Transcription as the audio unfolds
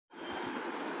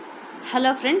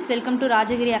Hello friends, welcome to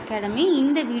Rajagiri Academy.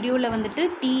 இந்த வீடியோல வந்துட்டு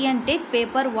TNTET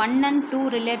paper 1 and 2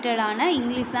 ரிலேட்டடான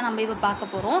இங்கிலீஷ் தான் நம்ம இப்போ பார்க்க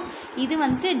போகிறோம். இது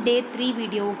வந்துட்டு டே 3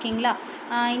 வீடியோ ஓகேங்களா.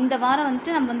 இந்த வாரம்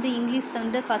வந்துட்டு நம்ம வந்து இங்கிலீஷ்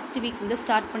வந்து ஃபர்ஸ்ட் வீக் வந்து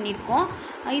ஸ்டார்ட் பண்ணியிருக்கோம்.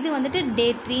 இது வந்துட்டு டே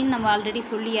 3ன்னு நம்ம ஆல்ரெடி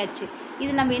சொல்லியாச்சு.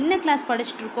 இது நம்ம என்ன கிளாஸ்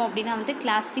படிச்சுட்டு இருக்கோம் அப்படின்னா வந்து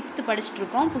கிளாஸ் 6th படிச்சுட்டு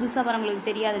இருக்கோம். புதுசாக வரவங்களுக்கு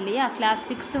தெரியாது இல்லையா, கிளாஸ்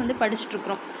 6th வந்து படிச்சுட்டு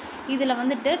இருக்கிறோம். இதில்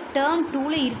வந்துட்டு டேர்ம்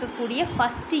 2ல் இருக்கக்கூடிய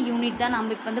ஃபஸ்ட்டு யூனிட் தான்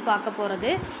நம்ம இப்போ வந்து பார்க்க போகிறது.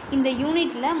 இந்த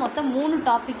யூனிட்டில் மொத்தம் 3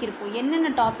 டாபிக் இருக்கும்.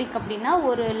 என்னென்ன டாபிக் அப்படின்னா,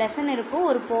 ஒரு லெசன் இருக்கும்,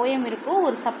 ஒரு போயம் இருக்கும்,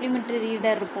 ஒரு சப்ளிமெண்ட்ரி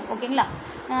ரீடர் இருக்கும் ஓகேங்களா.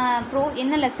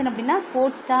 என்ன லெசன் அப்படின்னா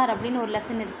ஸ்போர்ட்ஸ் ஸ்டார் அப்படின்னு ஒரு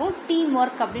லெசன் இருக்கும், டீம்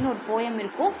ஒர்க் அப்படின்னு ஒரு போயம்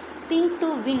இருக்கும், திங்க் டு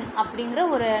வின் அப்படிங்கிற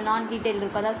ஒரு நான் டீட்டெயில்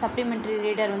இருக்கும், அதாவது சப்ளிமெண்ட்ரி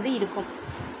ரீடர் வந்து இருக்கும்.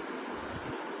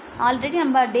 ஆல்ரெடி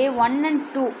நம்ம டே 1 and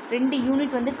 2 2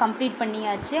 யூனிட் வந்து கம்ப்ளீட்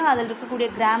பண்ணியாச்சு. அதில் இருக்கக்கூடிய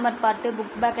grammar part,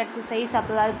 book back exercise,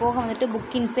 அப்புறம் அது போக வந்துட்டு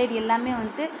புக் இன்சைட் எல்லாமே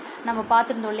வந்துட்டு நம்ம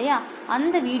பார்த்துருந்தோம் இல்லையா.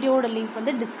 அந்த வீடியோட லிங்க்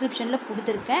வந்து டிஸ்கிரிப்ஷனில்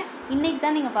கொடுத்துருக்கேன். இன்றைக்கி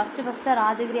தான் நீங்கள் ஃபஸ்ட்டாக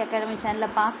ராஜகிரி அகாடமி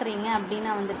சேனலில் பார்க்குறீங்க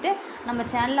அப்படின்னா வந்துட்டு நம்ம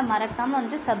சேனலில் மறக்காமல்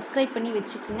வந்து சப்ஸ்கிரைப் பண்ணி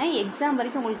வச்சுக்கோங்க. எக்ஸாம்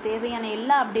வரைக்கும் உங்களுக்கு தேவையான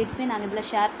எல்லா அப்டேட்ஸுமே நாங்கள் இதில்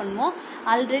ஷேர் பண்ணுவோம்.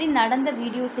 ஆல்ரெடி நடந்த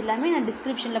வீடியோஸ் எல்லாமே நான்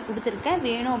டிஸ்கிரிப்ஷனில் கொடுத்துருக்கேன்,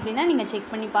 வேணும் அப்படின்னா நீங்கள்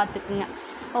செக் பண்ணி பார்த்துக்குங்க.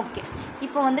 ஓகே,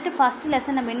 இப்போ வந்துட்டு ஃபஸ்ட்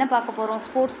லெசன் நம்ம என்ன பார்க்க போகிறோம்,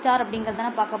 ஸ்போர்ட்ஸ் ஸ்டார்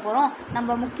அப்படிங்கிறதான பார்க்க போகிறோம்.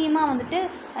 நம்ம முக்கியமாக வந்துட்டு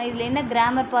இதில் என்ன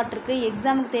கிராமர் பார்ட் இருக்குது,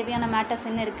 எக்ஸாமுக்கு தேவையான மேட்டர்ஸ்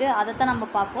என்ன இருக்குது, அதை தான் நம்ம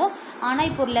பார்ப்போம். ஆனால்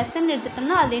இப்போ ஒரு லெசன்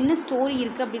எடுத்துட்டோம்னா அதில் என்ன ஸ்டோரி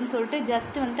இருக்குது அப்படின்னு சொல்லிட்டு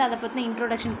ஜஸ்ட் வந்துட்டு அதை பற்றின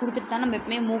இன்ட்ரோடக்ஷன் கொடுத்துட்டு தான் நம்ம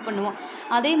எப்பவுமே மூவ் பண்ணுவோம்.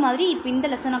 அதே மாதிரி இப்போ இந்த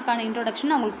லெசனுக்கான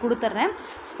இன்ட்ரோடக்ஷன் நான் உங்களுக்கு கொடுத்துட்றேன்.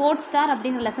 ஸ்போர்ட்ஸ் ஸ்டார்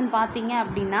அப்படிங்கிற லெசன் பார்த்தீங்க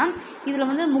அப்படின்னா இதில்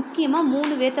வந்து முக்கியமாக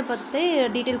 3 பேர்த்தை பற்றி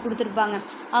டீட்டெயில் கொடுத்துருப்பாங்க.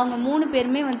 அவங்க 3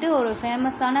 பேருமே வந்து ஒரு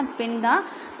ஃபேமஸான பெண் தான்.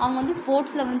 அவங்க வந்து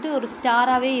ஸ்போர்ட்ஸில் வந்து ஒரு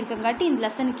ஸ்டாராகவே இருக்கங்காட்டி இந்த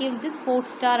லெசனுக்கே வந்து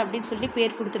ஸ்போர்ட்ஸ் ஸ்டார் அப்படின்னு சொல்லி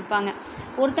பேர் கொடுத்துருப்பாங்க.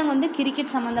 ஒருத்தங்க வந்து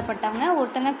கிரிக்கெட் சம்மந்தப்பட்டவங்க,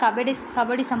 ஒருத்தங்க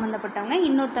கபடி சம்மந்தப்பட்டவங்க,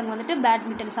 இன்னொருத்தங்க வந்துட்டு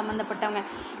பேட்மிண்டன் சம்மந்தப்பட்டவங்க.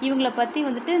 இவங்களை பற்றி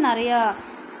வந்துட்டு நிறையா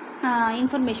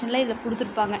இன்ஃபர்மேஷனில் இதில்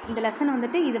கொடுத்துருப்பாங்க. இந்த லெசன்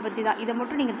வந்துட்டு இதை பற்றி தான், இதை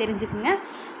மட்டும் நீங்கள் தெரிஞ்சுக்குங்க.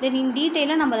 தென் இன்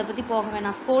டீட்டெயிலாக நம்ம அதை பற்றி போக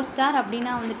வேணாம். ஸ்போர்ட்ஸ் ஸ்டார்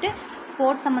அப்படின்னா வந்துட்டு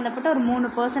ஸ்போர்ட்ஸ் சம்மந்தப்பட்ட ஒரு 3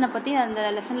 பர்சனை பற்றி அந்த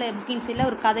லெசனில் புக்கிங் சைடில்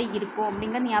ஒரு கதை இருக்கும்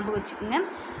அப்படிங்கிறத ஞாபகம் வச்சுக்கோங்க.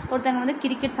 ஒருத்தவங்க வந்து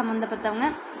கிரிக்கெட்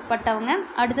சம்மந்தப்பட்டவங்க,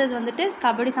 அடுத்தது வந்துட்டு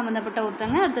கபடி சம்மந்தப்பட்ட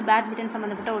ஒருத்தவங்க, அடுத்து பேட்மிண்டன்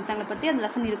சம்மந்தப்பட்ட ஒருத்தவங்களை பற்றி அந்த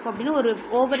லெசன் இருக்கும் அப்படின்னு ஒரு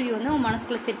ஓவர்வியூ வந்து உங்கள்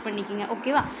மனசுக்குள்ளே செட் பண்ணிக்கோங்க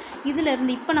ஓகேவா.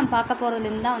 இதிலேருந்து இப்போ நம்ம பார்க்க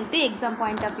போகிறதுலேருந்து தான் வந்துட்டு எக்ஸாம்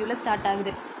பாயிண்ட் ஆஃப் வியூவில் ஸ்டார்ட்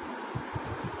ஆகுது.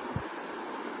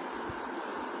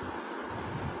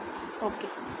 ஓகே,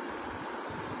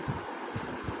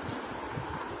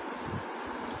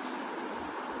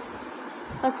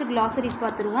 ஃபஸ்ட்டு glossary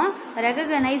பார்த்துருவோம்.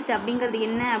 ரெகக்னைஸ்ட் அப்படிங்கிறது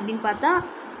என்ன அப்படின்னு பார்த்தா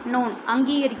நோன்,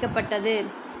 அங்கீகரிக்கப்பட்டது,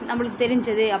 நம்மளுக்கு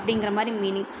தெரிஞ்சது அப்படிங்கிற மாதிரி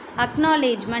மீனிங்.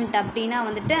 அக்னாலேஜ்மெண்ட் அப்படின்னா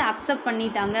வந்துட்டு அக்செப்ட்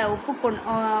பண்ணிட்டாங்க,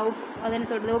 அதென்ன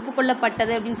சொல்கிறது,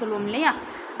 ஒப்புக்கொள்ளப்பட்டது அப்படின்னு சொல்லுவோம் இல்லையா,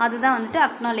 அதுதான் வந்துட்டு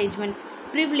அக்னாலேஜ்மெண்ட்.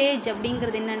 ப்ரிவிலேஜ்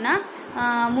அப்படிங்கிறது என்னென்னா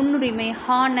முன்னுரிமை,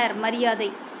 ஹானர்,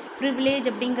 மரியாதை. ப்ரிவிலேஜ்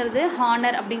அப்படிங்கிறது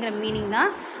ஹானர் அப்படிங்கிற மீனிங்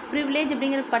தான். ப்ரிவிலேஜ்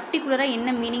அப்படிங்கிற பர்டிகுலராக என்ன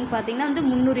மீனிங் பார்த்தீங்கன்னா வந்து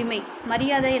முன்னுரிமை,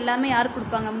 மரியாதை எல்லாமே யார்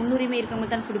கொடுப்பாங்க, முன்னுரிமை இருக்கவங்க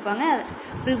தான் கொடுப்பாங்க.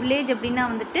 ப்ரிவிலேஜ் அப்படின்னா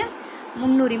வந்துட்டு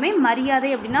முன்னுரிமை, மரியாதை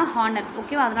அப்படின்னா ஹானர்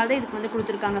ஓகேவா. அதனால தான் இதுக்கு வந்து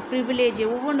கொடுத்துருக்காங்க ப்ரிவிலேஜ்.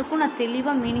 ஒவ்வொன்றுக்கும் நான்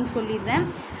தெளிவாக மீனிங் சொல்லிடுறேன்.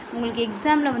 உங்களுக்கு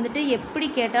எக்ஸாமில் வந்துட்டு எப்படி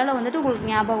கேட்டாலும் வந்துட்டு உங்களுக்கு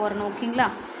ஞாபகம் வரணும் ஓகேங்களா.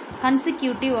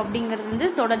 கன்சிக்யூட்டிவ் அப்படிங்கிறது வந்து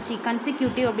தொடர்ச்சி.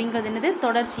 கன்சிக்யூட்டிவ் அப்படிங்கிறது என்னது,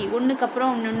 தொடர்ச்சி, ஒன்றுக்கு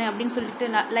அப்புறம் ஒன்று அப்படின்னு சொல்லிட்டு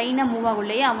லைனாக மூவ் ஆகும்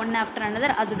இல்லையா, ஒன் ஆஃப்டர்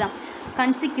அனதர், அதுதான்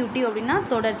கன்சிக்யூட்டிவ் அப்படின்னா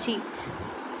தொடர்ச்சி.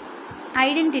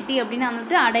 ஐடென்டிட்டி அப்படின்னா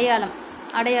வந்துட்டு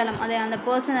அடையாளம். அது அந்த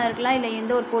பர்சனாக இருக்கலாம், இல்லை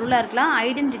எந்த ஒரு பொருளாக இருக்கலாம்.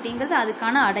 ஐடென்டிட்டிங்கிறது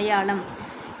அதுக்கான அடையாளம்.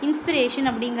 இன்ஸ்பிரேஷன்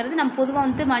அப்படிங்கிறது நம்ம பொதுவாக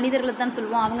வந்து மனிதர்களை தான்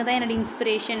சொல்லுவோம், அவங்க தான் என்னோடய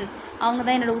இன்ஸ்பிரேஷன், அவங்க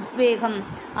தான் என்னோடய உத்வேகம்,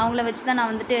 அவங்கள வச்சு தான்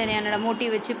நான் வந்துட்டு என்னோடய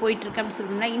மோட்டிவ் வச்சு போயிட்டுருக்கேன் அப்படின்னு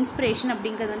சொல்லுவோம்னா இன்ஸ்பிரேஷன்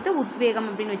அப்படிங்கிறது வந்து உத்வேகம்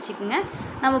அப்படின்னு வச்சுக்கோங்க.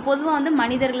 நம்ம பொதுவாக வந்து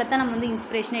மனிதர்களை தான் நம்ம வந்து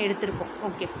இன்ஸ்பிரேஷனை எடுத்திருக்கோம்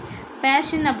ஓகே.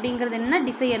 பேஷன் அப்படிங்கிறது என்னென்னா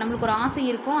டிசையர், நம்மளுக்கு ஒரு ஆசை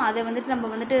இருக்கும், அதை வந்துட்டு நம்ம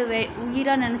வந்துட்டு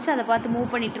உயிராக நினச்சி அதை பார்த்து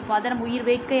மூவ் பண்ணிகிட்ருப்போம், அதை நம்ம உயிர்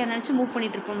வேட்கையாக நினச்சி மூவ்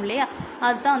பண்ணிகிட்ருப்போம் இல்லையா,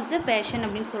 அதுதான் வந்துட்டு பேஷன்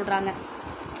அப்படின்னு சொல்கிறாங்க.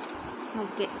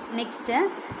 ஓகே, நெக்ஸ்ட்டு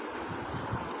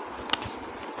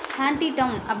ஹாண்டி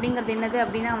டவுன் அப்படிங்கிறது என்னது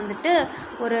அப்படின்னா வந்துட்டு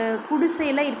ஒரு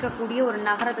குடிசையில் இருக்கக்கூடிய ஒரு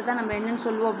நகரத்தை தான் நம்ம என்னென்னு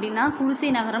சொல்லுவோம் அப்படின்னா குடிசை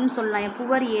நகரம்னு சொல்லலாம்.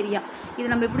 புவர் ஏரியா, இது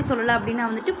நம்ம எப்படி சொல்லலாம் அப்படின்னா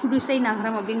வந்துட்டு குடிசை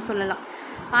நகரம் அப்படின்னு சொல்லலாம்.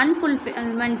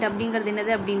 அன்ஃபுல்ஃபில்மெண்ட் அப்படிங்கிறது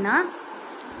என்னது அப்படின்னா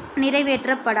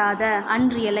நிறைவேற்றப்படாத,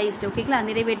 அன்ரியலைஸ்டு ஓகேங்களா,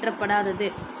 நிறைவேற்றப்படாதது,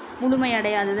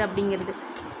 முழுமையடையாதது அப்படிங்கிறது.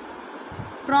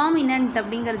 ப்ராமினன்ட்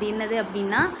அப்படிங்கிறது என்னது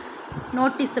அப்படின்னா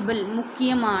நோட்டிசபிள்,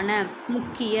 முக்கியமான,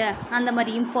 முக்கிய, அந்த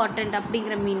மாதிரி இம்பார்ட்டண்ட்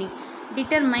அப்படிங்கிற மீனிங்.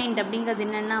 டிட்டர்மைண்ட் அப்படிங்கிறது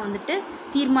என்னென்னா வந்துட்டு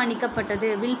தீர்மானிக்கப்பட்டது,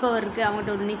 வில் பவர் இருக்குது,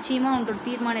 அவங்கள்ட்ட ஒரு நிச்சயமாக அவங்கள்ட்ட ஒரு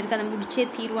தீர்மானம் இருக்குது, அதை முடிச்சே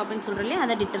தீர்வு அப்படின்னு சொல்கிறோம்,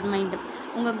 அதை டிட்டர்மைண்டு.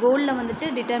 உங்கள் கோலில் வந்துட்டு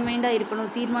டிட்டர்மைண்டாக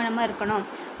இருக்கணும், தீர்மானமாக இருக்கணும்,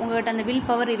 உங்கள்கிட்ட அந்த வில்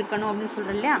பவர் இருக்கணும் அப்படின்னு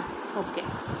சொல்கிறோம் இல்லையா. ஓகே,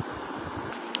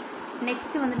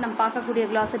 நெக்ஸ்ட்டு வந்து நம்ம பார்க்கக்கூடிய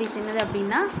glosaries என்னது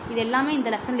அப்படின்னா இது எல்லாமே இந்த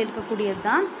லெசனில் இருக்கக்கூடியது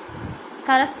தான்.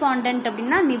 கரஸ்பாண்டன்ட்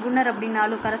அப்படின்னா நிபுணர்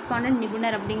அப்படின்னாலும் கரஸ்பாண்டன்ட்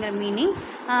நிபுணர் அப்படிங்கிற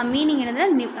மீனிங் என்னதுன்னா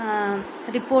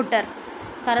ரிப்போர்ட்டர்.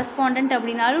 கரஸ்பாண்டன்ட்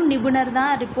அப்படின்னாலும் நிபுணர்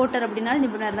தான், ரிப்போர்ட்டர் அப்படின்னாலும்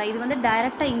நிபுணர் தான். இது வந்து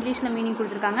டைரெக்டாக இங்கிலீஷில் மீனிங்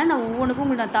கொடுத்துருக்காங்க. நான் ஒவ்வொன்றுக்கும்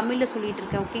உங்களுக்கு நான் தமிழில் சொல்லிகிட்டு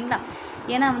இருக்கேன். ஓகேங்களா?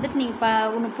 ஏன்னா வந்துட்டு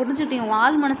நீங்கள் ஒன்று புரிஞ்சுக்கிட்டீங்க, உங்கள்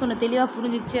ஆள் மனசு ஒன்று தெளிவாக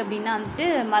புரிஞ்சிச்சு அப்படின்னா வந்துட்டு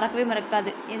மறக்கவே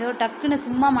மறக்காது. ஏதோ டக்குன்னு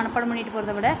சும்மா மனப்பாடம் பண்ணிட்டு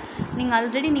போகிறத விட நீங்கள்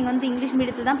ஆல்ரெடி நீங்கள் வந்து இங்கிலீஷ்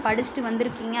மீடியத்தில் தான் படிச்சுட்டு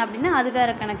வந்திருக்கீங்க அப்படின்னா அது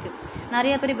வேறு கணக்கு.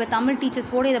 நிறைய பேர் இப்போ தமிழ்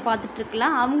டீச்சர்ஸோடு இதை பார்த்துட்டு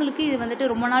இருக்கலாம். அவங்களுக்கு இது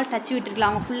வந்துட்டு ரொம்ப நாள் டச்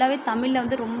விட்டுருக்கலாம். அவங்க ஃபுல்லாகவே தமிழில்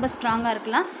வந்து ரொம்ப ஸ்ட்ராங்காக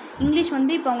இருக்கலாம். இங்கிலீஷ்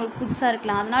வந்து இப்போ அவங்களுக்கு புதுசாக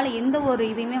இருக்கலாம். அதனால் எந்த ஒரு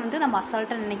இதையுமே வந்து நம்ம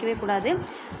அசால்ட்டாக நினைக்கவே கூடாது.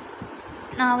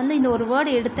 நான் வந்து இந்த ஒரு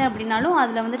வேர்டு எடுத்தேன் அப்படின்னாலும்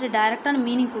அதில் வந்துட்டு டைரெக்டான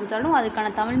மீனிங் கொடுத்தாலும்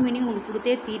அதுக்கான தமிழ் மீனிங் உங்களுக்கு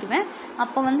கொடுத்தே தீருவேன்.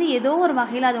 அப்போ வந்து ஏதோ ஒரு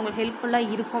வகையில் அது உங்களுக்கு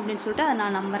ஹெல்ப்ஃபுல்லாக இருக்கும் அப்படின்னு சொல்லிட்டு அதை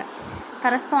நான் நம்புகிறேன்.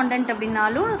 கரஸ்பாண்டன்ட்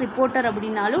அப்படின்னாலும் ரிப்போர்ட்டர்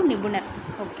அப்படின்னாலும் நிபுணர்.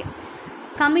 ஓகே.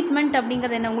 கமிட்மெண்ட்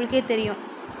அப்படிங்கிறது என்ன உங்களுக்கே தெரியும்.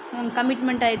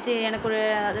 கமிட்மெண்ட் ஆயிடுச்சு, எனக்கு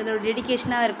அதில் ஒரு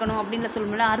டெடிக்கேஷனாக இருக்கணும் அப்படின்னு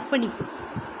சொல்லும்போது அர்ப்பணிப்பு.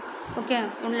 ஓகே,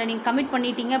 உங்களை நீங்கள் கமிட்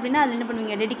பண்ணிட்டீங்க அப்படின்னா அதில் என்ன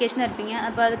பண்ணுவீங்க, டெடிக்கேஷனாக இருப்பீங்க.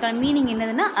 அப்போ அதுக்கான மீனிங்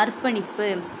என்னதுன்னா அர்ப்பணிப்பு.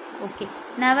 ஓகே.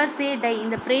 நெவர் சே டை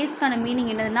இந்த ப்ரேஸ்க்கான மீனிங்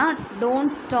என்னதுன்னா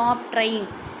டோன்ட் ஸ்டாப் ட்ரையிங்.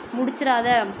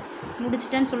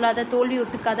 முடிச்சிட்டேன்னு சொல்லாத, தோல்வி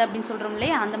ஒத்துக்காத அப்படின்னு சொல்கிறோம்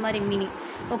இல்லையா, அந்த மாதிரி மீனிங்.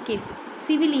 ஓகே.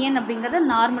 சிவிலியன் அப்படிங்கிறது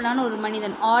நார்மலான ஒரு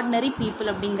மனிதன், ஆர்டினரி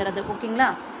பீப்புள் அப்படிங்கிறது. ஓகேங்களா?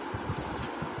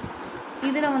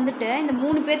 இதில் வந்துட்டு இந்த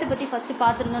 3 பேர்த்தை பற்றி ஃபஸ்ட்டு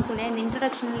பார்த்துருந்தோன்னு சொல்லி இந்த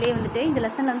இன்ட்ரடக்ஷன்லேயே வந்துட்டு இந்த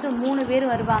லெசனில் வந்து 3 பேர்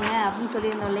வருவாங்க அப்படின்னு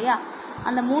சொல்லியிருந்தோம் இல்லையா.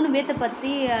 அந்த 3 பேர்த்தை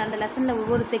பற்றி அந்த லெசனில்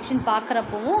ஒவ்வொரு செக்ஷன்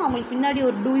பார்க்குறப்பவும் அவங்களுக்கு பின்னாடி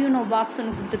ஒரு டூ யூ நோ பாக்ஸ்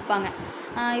ஒன்று கொடுத்துருப்பாங்க.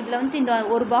 இதில் வந்துட்டு இந்த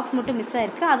ஒரு பாக்ஸ் மட்டும் மிஸ்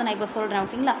ஆகிருக்கு, அதை நான் இப்போ சொல்கிறேன்.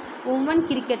 ஓகேங்களா? உமன்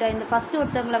கிரிக்கெட் இந்த ஃபஸ்ட்டு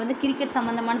ஒருத்தவங்களை வந்து கிரிக்கெட்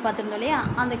சம்மந்தமானு பார்த்துருந்தோம் இல்லையா.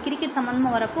 அந்த கிரிக்கெட்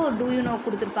சம்மந்தமாக வரப்போ ஒரு டூ யூ நோ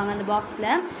கொடுத்துருப்பாங்க அந்த பாக்ஸில்.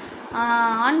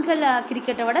 ஆண்கள்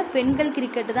கிரிக்கெட்டை விட பெண்கள்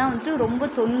கிரிக்கெட்டு தான் வந்துட்டு ரொம்ப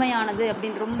தொன்மையானது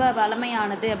அப்படின்னு, ரொம்ப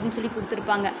வளமையானது அப்படின்னு சொல்லி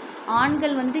கொடுத்துருப்பாங்க.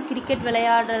 ஆண்கள் வந்துட்டு கிரிக்கெட்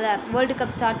விளையாடுறத வேர்ல்டு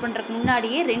கப் ஸ்டார்ட் பண்ணுறதுக்கு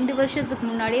முன்னாடியே 2 வருஷத்துக்கு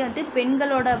முன்னாடியே வந்து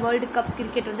பெண்களோட வேர்ல்டு கப்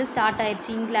கிரிக்கெட் வந்து ஸ்டார்ட்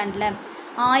ஆயிடுச்சு இங்கிலாண்டில்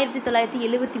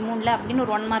 1973 அப்படின்னு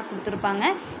ஒரு 1 மார்க் கொடுத்துருப்பாங்க.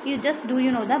 இது ஜஸ்ட் டூ யூ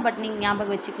நோ தான், பட் நீங்கள்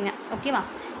ஞாபகம் வச்சுக்கோங்க. ஓகேவா?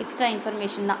 எக்ஸ்ட்ரா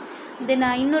இன்ஃபர்மேஷன் தான்.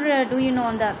 தென் இன்னொரு டூ யூ நோ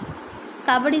அந்த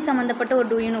கபடி சம்மந்தப்பட்ட ஒரு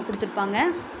டூ யூ நோ கொடுத்துருப்பாங்க.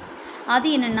 அது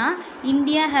என்னென்னா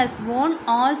India has won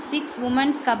all 6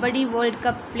 women's kabaddi world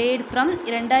cup plate from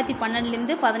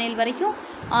 2012 17 வரைக்கும்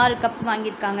 6 கப்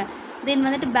வாங்கியிருக்காங்க. தென்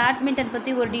வந்துட்டு பேட்மிண்டன்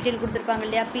பற்றி ஒரு டீட்டெயில் கொடுத்துருப்பாங்க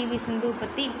இல்லையா, பிவி சிந்து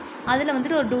பற்றி. அதில்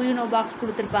வந்துட்டு ஒரு டூ யூ நோ பாக்ஸ்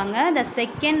கொடுத்துருப்பாங்க. The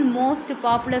second most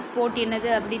popular sport என்னது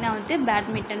அப்படின்னா வந்துட்டு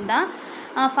பேட்மிண்டன் தான்.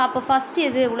 அப்போ ஃபஸ்ட்டு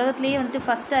எது உலகத்துலேயே வந்துட்டு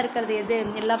ஃபஸ்ட்டாக இருக்கிறது எது,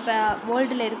 எல்லா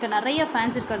வேர்ல்டில் இருக்க நிறைய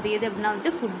ஃபேன்ஸ் இருக்கிறது எது அப்படின்னா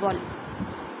வந்துட்டு ஃபுட்பால்.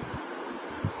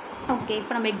 ஓகே,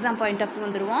 இப்போ நம்ம எக்ஸாம் பாயிண்ட் ஆஃப் வியூ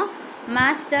வந்துடுவோம்.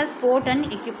 Match the sport and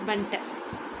equipment.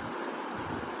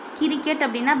 Cricket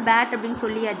அப்படின்னா பேட் அப்படின்னு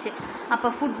சொல்லியாச்சு. அப்போ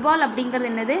ஃபுட்பால் அப்படிங்கிறது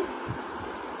என்னது,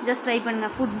 ஜஸ்ட் ட்ரை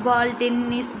பண்ணுங்கள். Football,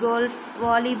 tennis, golf,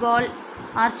 volleyball,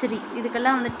 archery,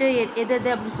 இதுக்கெல்லாம் வந்துட்டு எது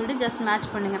அப்படின்னு சொல்லிட்டு ஜஸ்ட்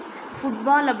மேட்ச் பண்ணுங்கள்.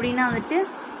 ஃபுட்பால் அப்படின்னா வந்துட்டு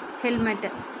ஹெல்மெட்டு,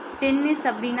 டென்னிஸ்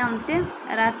அப்படின்னா வந்துட்டு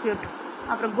ராக்கெட்,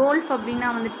 அப்புறம் கோல்ஃப் அப்படின்னா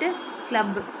வந்துட்டு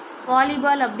கிளப்பு,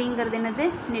 வாலிபால் அப்படிங்கிறது என்னது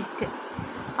நெட்டு,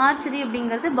 ஆர்ச்சரி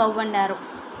அப்படிங்கிறது பவ் அண்ட் ஆரோ.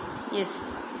 எஸ்.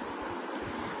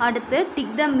 அடுத்து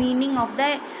tick the meaning of the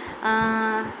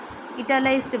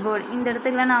இட்டலைஸ்டு word. இந்த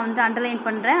இடத்துக்குலாம் நான் வந்து அண்டர்லைன்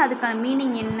பண்ணுறேன். அதுக்கான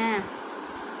மீனிங்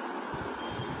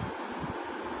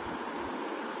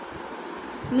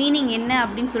என்ன,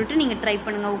 அப்படின்னு சொல்லிட்டு நீங்கள் ட்ரை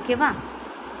பண்ணுங்கள். ஓகேவா?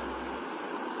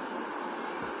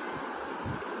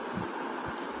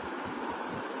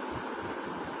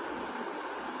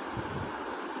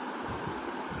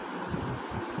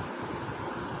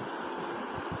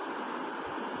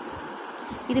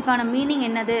 இதுக்கான மீனிங்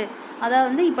என்னது, அதாவது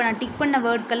வந்து இப்போ நான் டிக் பண்ண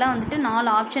வேர்டுக்கெல்லாம் வந்துட்டு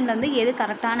 4 ஆப்ஷனில் வந்து எது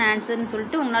கரெக்டான ஆன்சர்னு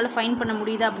சொல்லிட்டு உங்களால் ஃபைண்ட் பண்ண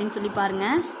முடியுதா அப்படின்னு சொல்லி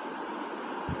பாருங்கள்.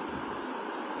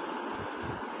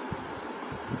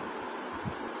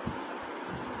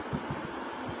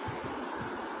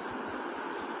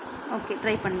 ஓகே,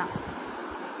 ட்ரை பண்ணலாம்.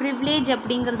 ப்ரிவிலேஜ்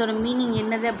அப்படிங்கிறதோட மீனிங்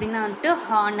என்னது அப்படின்னா வந்துட்டு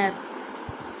ஹானர்.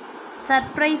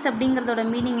 சர்ப்ரைஸ் அப்படிங்கிறதோட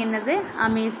மீனிங் என்னது,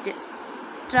 அமேஸ்டு.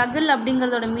 ஸ்ட்ரகிள்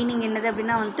அப்படிங்கிறதோட மீனிங் என்னது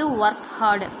அப்படின்னா வந்துட்டு ஒர்க்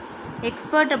ஹார்டு.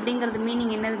 எக்ஸ்பர்ட் அப்படிங்கிறது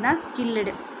மீனிங் என்னதுன்னா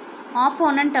ஸ்கில்டு.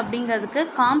 ஆப்போனண்ட் அப்படிங்கிறதுக்கு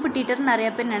காம்படிட்டர் நிறைய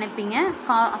பேர் நினைப்பீங்க,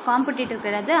 காம்படிட்டர்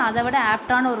கிடையாது. அதை விட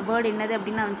ஆப்டான ஒரு வேர்டு என்னது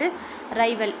அப்படின்னா வந்துட்டு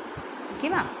ரைவல்.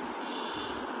 ஓகேவா?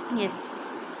 S.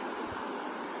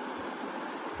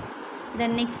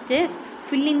 Then next,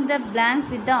 fill in the blanks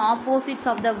with the opposites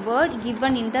of the word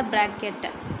given in the bracket.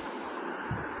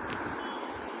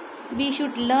 We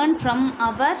should learn from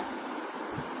our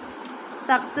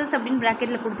success அப்படின்னு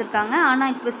ப்ராக்கெட்டில் கொடுத்துருக்காங்க.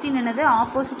 ஆனால் கொஸ்டின் என்னது,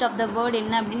 ஆப்போசிட் ஆஃப் த வேர்ட்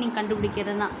என்ன அப்படின்னு நீங்கள்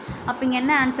கண்டுபிடிக்கிறது தான். அப்போ இங்கே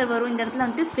என்ன ஆன்சர் வரும், இந்த இடத்துல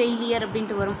வந்துட்டு ஃபெயிலியர்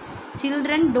அப்படின்ட்டு வரும்.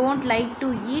 Children don't like to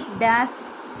eat days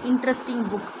interesting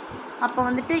book. அப்போ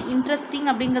வந்துட்டு இன்ட்ரெஸ்டிங்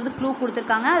அப்படிங்கிறது க்ளூ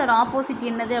கொடுத்துருக்காங்க. அதோட ஆப்போசிட்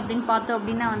என்னது அப்படின்னு பார்த்தோம்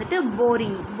அப்படின்னா வந்துட்டு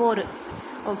bore.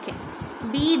 Okay.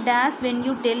 B dash when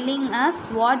you telling as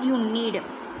what you need.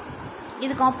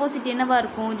 இதுக்கு ஆப்போசிட் என்னவா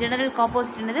இருக்கும்? ஜெனரலுக்கு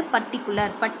ஆப்போசிட் என்னது?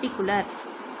 Particular.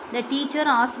 The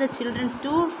teacher ask the children's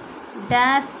to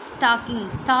dash docking.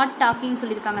 Start talking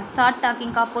சொல்லியிருக்காங்க. ஸ்டார்ட்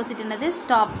டாக்கிங் ஆப்போசிட் என்னது?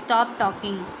 Stop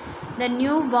talking. The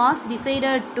new boss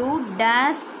decided to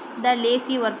dash the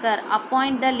lazy worker.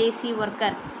 Appoint the lazy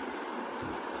worker.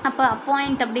 அப்போ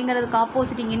appoint அப்படிங்கிறதுக்கு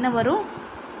opposite இங்கே என்ன வரும்?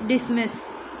 Dismiss.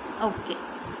 Okay.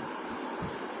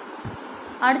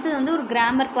 அடுத்தது வந்து ஒரு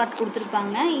கிராமர் பார்ட்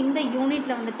கொடுத்துருப்பாங்க. இந்த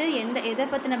யூனிட்டில் வந்துட்டு எதை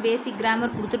பற்றின பேசிக்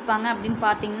கிராமர் கொடுத்துருப்பாங்க அப்படின்னு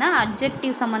பார்த்தீங்கன்னா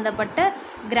அட்ஜெக்டிவ் சம்மந்தப்பட்ட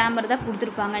கிராமர் தான்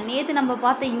கொடுத்துருப்பாங்க. நேற்று நம்ம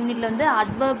பார்த்த யூனிட்டில் வந்து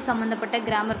அட்வர்ப் சம்மந்தப்பட்ட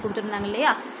கிராமர் கொடுத்துருந்தாங்க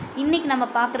இல்லையா? இன்றைக்கி நம்ம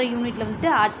பார்க்குற யூனிட்டில்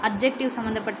வந்துட்டு அட்ஜெக்டிவ்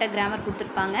சம்மந்தப்பட்ட கிராமர்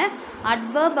கொடுத்துருப்பாங்க.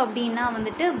 அட்வர்ப் அப்படின்னா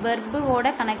வந்துட்டு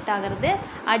வெர்போட கனெக்ட் ஆகிறது.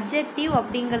 அட்ஜெக்டிவ்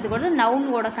அப்படிங்கிறது கூட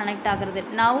நவுனோட கனெக்ட் ஆகிறது.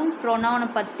 நவுன் ப்ரொனவுனை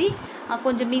பற்றி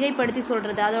கொஞ்சம் மிகைப்படுத்தி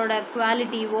சொல்கிறது. அதோட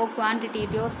குவாலிட்டியோ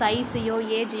குவான்டிட்டியோ சைஸையோ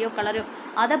ஏஜையோ கலரையோ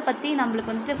அதை பற்றி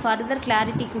நம்மளுக்கு வந்துட்டு ஃபர்தர்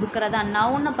கிளாரிட்டி கொடுக்குறதா,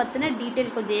 நவுனை பற்றின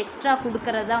டீட்டெயில் கொஞ்சம் எக்ஸ்ட்ரா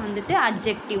கொடுக்குறதா வந்துட்டு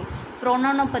அட்ஜெக்டிவ்.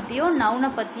 ப்ரொனவுனை பற்றியோ நவுனை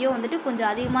பற்றியோ வந்துட்டு கொஞ்சம்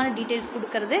அதிகமான டீட்டெயில்ஸ்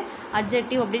கொடுக்கறது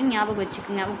அட்ஜெக்டிவ் அப்படின்னு ஞாபகம்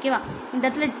வச்சுக்கோங்க. ஓகேவா? இந்த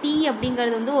இடத்துல டீ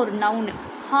அப்படிங்கிறது வந்து ஒரு நவுனு.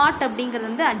 ஹாட் அப்படிங்கிறது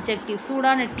வந்து அட்ஜெக்டிவ்.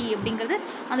 சூடான டீ அப்படிங்கிறது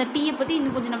அந்த டீயை பற்றி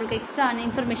இன்னும் கொஞ்சம் நம்மளுக்கு எக்ஸ்ட்ரா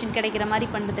இன்ஃபர்மேஷன் கிடைக்கிற மாதிரி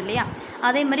பண்ணுறது இல்லையா?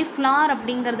 அதே மாதிரி ஃப்ளார்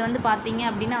அப்படிங்கிறது வந்து பார்த்தீங்க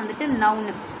அப்படின்னா வந்துட்டு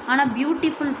நவுனு. ஆனால்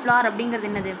பியூட்டிஃபுல் ஃப்ளார் அப்படிங்கிறது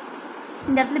என்னது?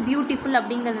 இந்த இடத்துல பியூட்டிஃபுல்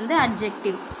அப்படிங்கிறது வந்து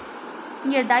அட்ஜெக்டிவ்.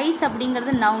 இங்கே டைஸ்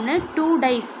அப்படிங்கிறது நவுனு. 2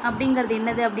 டைஸ் அப்படிங்கிறது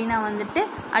என்னது அப்படின்னா வந்துட்டு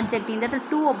அட்ஜெக்டிவ். இந்த இடத்துல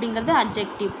 2 அப்படிங்கிறது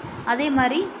அட்ஜெக்டிவ். அதே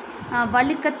மாதிரி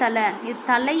வழுக்க தலை, இது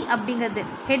தலை அப்படிங்கிறது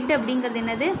ஹெட் அப்படிங்கிறது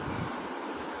என்னது?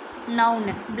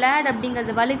 நவுனு. பிளாட்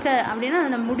அப்படிங்கிறது வழுக்க அப்படின்னா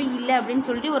அந்த முடி இல்லை அப்படின்னு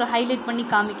சொல்லிட்டு ஒரு ஹைலைட் பண்ணி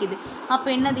காமிக்குது. அப்போ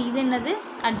என்னது? இது என்னது?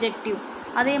 அட்ஜெக்டிவ்.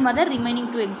 அதே மாதிரி தான்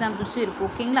ரிமைனிங் 2 எக்ஸாம்பிள்ஸும் இருக்குது.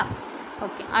 ஓகேங்களா?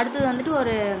 ஓகே. அடுத்தது வந்துட்டு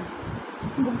ஒரு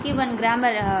புக் கிவன்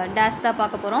கிராமர் டேஷ் தான்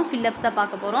பார்க்க போகிறோம். ஃபில்லப்ஸ் தான்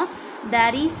பார்க்க போகிறோம்.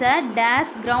 There is a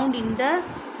dash ground in the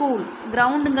school.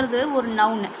 கிரவுண்டுங்கிறது ஒரு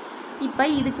நவுனு. இப்போ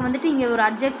இதுக்கு வந்துட்டு இங்கே ஒரு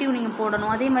அட்ஜெக்டிவ் நீங்கள்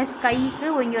போடணும். அதே மாதிரி ஸ்கைக்கு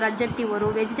இங்கே ஒரு அட்ஜெக்டிவ்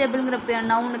வரும். வெஜிடபிள்ங்கிற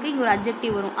நவுனுக்கு இங்கே ஒரு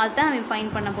அட்ஜெக்டிவ் வரும். அதுதான் நம்ம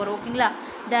ஃபைன் பண்ண போகிறோம். ஓகேங்களா?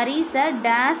 There is a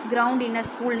dash ground in a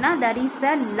ஸ்கூல்னா there is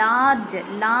a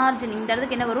large. இந்த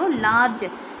இடத்துக்கு என்ன வரும்? லார்ஜ்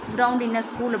கிரவுண்ட் இன் அ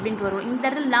ஸ்கூல் அப்படின்ட்டு வரும். இந்த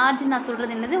இடத்துல லார்ஜ் நான்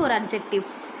சொல்கிறது என்னது? ஒரு adjective.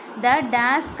 The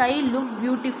dash sky look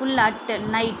beautiful at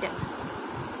night.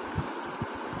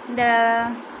 இந்த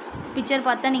பிக்சர்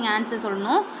பார்த்தா நீங்கள் ஆன்சர்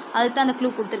சொல்லணும். அதுக்கு தான் அந்த க்ளூ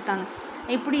கொடுத்துருக்காங்க.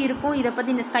 எப்படி இருக்கும் இதை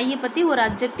பற்றி, இந்த ஸ்கையை பற்றி ஒரு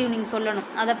அட்ஜெக்டிவ் நீங்கள் சொல்லணும்.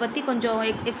 அதை பற்றி கொஞ்சம்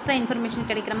எக்ஸ்ட்ரா இன்ஃபர்மேஷன்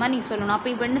கிடைக்கிற மாதிரி நீங்கள் சொல்லணும். அப்போ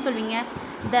இப்போ என்ன சொல்வீங்க?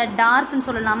 த டார்க்னு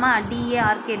சொல்லலாமா?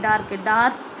 DARK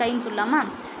டார்க் ஸ்கைன்னு சொல்லலாமா?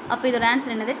 அப்போ இதோட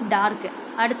ஆன்சர் என்னது? டார்க்கு.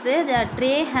 அடுத்து த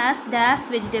tray has dash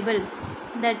vegetable.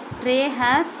 The tray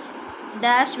has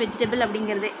dash vegetable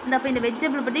அப்படிங்கிறது அப்போ இந்த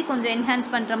வெஜிடபிள் பற்றி கொஞ்சம் என்ஹான்ஸ்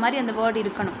பண்ணுற மாதிரி அந்த வேர்டு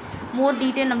இருக்கணும். மோர்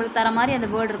டீட்டெயில் நம்மளுக்கு தர மாதிரி அந்த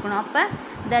வேர்டு இருக்கணும். அப்போ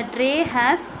த ட்ரே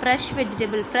ஹேஸ் ஃப்ரெஷ்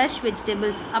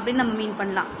வெஜிடபிள்ஸ் அப்படின்னு நம்ம மீன்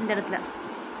பண்ணலாம் இந்த இடத்துல.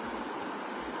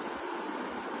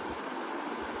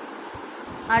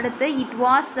 அடுத்து it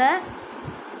was a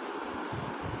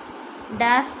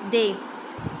dash day.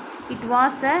 It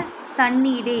was a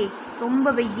Sunny டே. ரொம்ப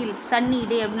வெயில், சன்னி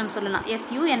டே அப்படின்னு நம்ம சொல்லலாம்.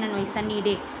 SUNNY Sunny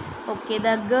day. Okay.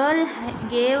 The girl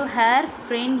cave her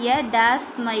friend a dash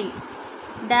smile.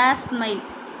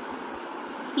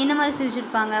 என்ன மாதிரி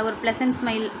சிரிச்சிருப்பாங்க? ஒரு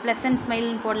ப்ளசன்ட்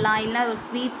ஸ்மைல்னு போடலாம், இல்லை ஒரு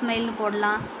ஸ்வீட் ஸ்மைல்னு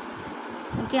போடலாம்.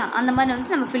 ஓகே. அந்த மாதிரி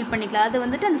வந்துட்டு நம்ம ஃபில் பண்ணிக்கலாம். அது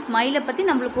வந்துட்டு அந்த ஸ்மைலை பற்றி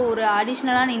நம்மளுக்கு ஒரு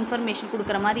அடிஷ்னலான இன்ஃபர்மேஷன்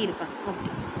கொடுக்குற மாதிரி இருக்கணும். ஓகே.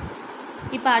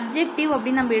 இப்போ அட்ஜெக்டிவ்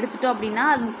அப்படின்னு நம்ம எடுத்துட்டோம் அப்படின்னா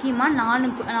அது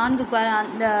முக்கியமாக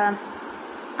அந்த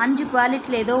 5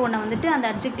 குவாலிட்டியில் ஏதோ ஒன்று வந்துட்டு அந்த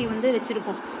அட்ஜெக்டிவ் வந்து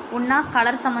வச்சுருக்கோம். ஒன்றா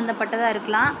கலர் சம்மந்தப்பட்டதாக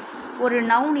இருக்கலாம். ஒரு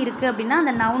நவுன் இருக்குது அப்படின்னா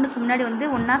அந்த நவுனுக்கு முன்னாடி வந்து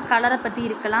ஒன்றா கலரை பற்றி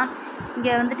இருக்கலாம்.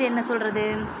 இங்கே வந்துட்டு என்ன சொல்கிறது?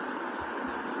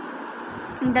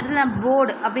 இந்த இடத்துல நான்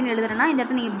போர்டு அப்படின்னு எழுதுறேன்னா இந்த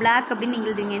இடத்துல நீங்கள் பிளாக் அப்படின்னு நீங்கள்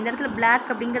எழுதுவீங்க. இந்த இடத்துல பிளாக்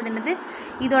அப்படிங்கிறது என்னது?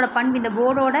 இதோட பண்பு. இந்த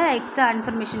போர்டோட எக்ஸ்ட்ரா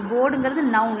இன்ஃபர்மேஷன். போர்டுங்கிறது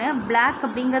நவுனு, பிளாக்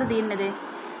அப்படிங்கிறது என்னது?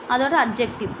 அதோட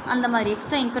அட்ஜெக்டிவ். அந்த மாதிரி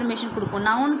எக்ஸ்ட்ரா இன்ஃபர்மேஷன் கொடுப்போம்.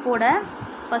 நவுன் கூட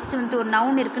ஃபஸ்ட்டு வந்துட்டு ஒரு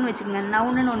நவுன் இருக்குதுன்னு வச்சுக்கோங்க.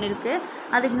 நவுனுன்னு ஒன்று இருக்குது.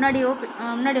 அதுக்கு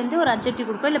முன்னாடி வந்து ஒரு அட்ஜெக்டிவ்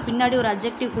கொடுக்குறோம், இல்லை பின்னாடி ஒரு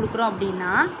அட்ஜெக்டிவ் கொடுக்குறோம்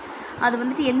அப்படின்னா அது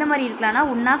வந்துட்டு எந்த மாதிரி இருக்கலாம்னா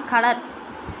ஒன்றா கலர்,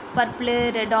 பர்பிளு,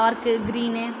 டார்க்கு,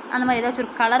 க்ரீனு, அந்த மாதிரி ஏதாச்சும்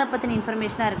ஒரு கலரை பற்றின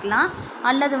இன்ஃபர்மேஷனாக இருக்கலாம்.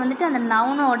 அல்லது வந்துட்டு அந்த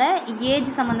நவுனோட ஏஜ்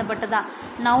சம்மந்தப்பட்டதா.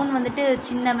 நவுன் வந்துட்டு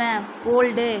சின்னவன்,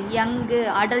 ஓல்டு, யங்கு,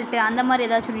 அடல்ட்டு, அந்த மாதிரி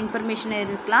ஏதாச்சும் ஒரு இன்ஃபர்மேஷன்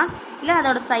இருக்கலாம். இல்லை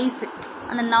அதோட சைஸு,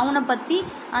 அந்த நவுனை பற்றி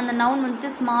அந்த நவுன் வந்துட்டு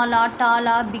ஸ்மாலா,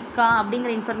 டாலா, பிக்கா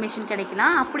அப்படிங்கிற இன்ஃபர்மேஷன்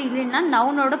கிடைக்கலாம். அப்படி இல்லைன்னா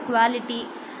நவுனோட குவாலிட்டி,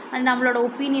 நம்மளோட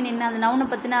ஒப்பீனியன் என்ன, அந்த நவுனை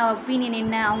பற்றின ஒப்பீனியன்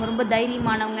என்ன, அவங்க ரொம்ப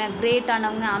தைரியமானவங்க, கிரேட்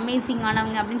ஆனவங்க, அமேசிங்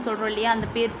ஆனவங்க அப்படின்னு சொல்கிறோம் இல்லையா, அந்த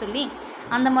பேர் சொல்லி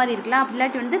அந்த மாதிரி இருக்கலாம். அப்படி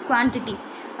இல்லாட்டி வந்து குவான்டிட்டி,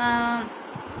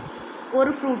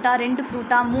 ஒரு ஃப்ரூட்டா, 2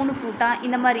 ஃப்ரூட்டா, 3 ஃப்ரூட்டா,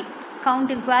 இந்த மாதிரி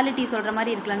கவுண்டிங் குவாலிட்டி சொல்கிற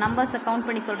மாதிரி இருக்கலாம். நம்பர்ஸை கவுண்ட்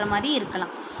பண்ணி சொல்கிற மாதிரி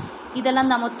இருக்கலாம். இதெல்லாம்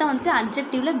தான் மொத்தம் வந்துட்டு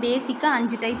அட்ஜெக்டிவில் பேசிக்காக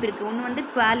 5 டைப் இருக்குது. ஒன்று வந்து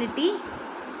குவாலிட்டி,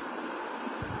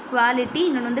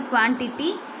 இன்னொன்று வந்து குவான்டிட்டி,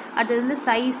 அடுத்தது வந்து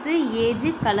சைஸு, ஏஜு,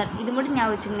 கலர். இது மட்டும்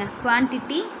ஞாபகம் வச்சுக்கோங்க.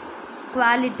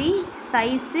 குவாலிட்டி,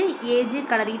 சைஸு, ஏஜு,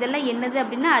 கலர் இதெல்லாம் என்னது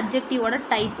அப்படின்னா அட்ஜெக்டிவோட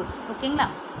டைப்பு. ஓகேங்களா?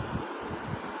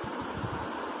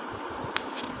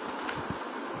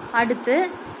 அடுத்து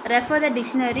refer the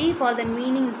dictionary for the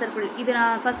meaning circle. இது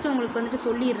நான் ஃபஸ்ட்டு உங்களுக்கு வந்துட்டு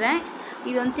சொல்லிடுறேன்.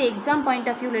 இது வந்துட்டு எக்ஸாம் பாயிண்ட்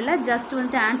ஆஃப் வியூவில் இல்லை, ஜஸ்ட்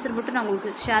வந்துட்டு ஆன்சர் மட்டும் நான்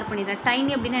உங்களுக்கு ஷேர் பண்ணிடுறேன்.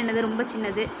 டைனி அப்படின்னா என்னது, ரொம்ப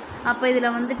சின்னது. அப்போ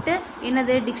இதில் வந்துட்டு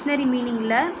என்னது, டிக்ஷனரி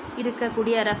மீனிங்கில்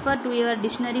இருக்கக்கூடிய refer to your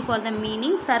dictionary for the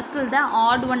meaning circle the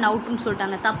odd one அவுட்னு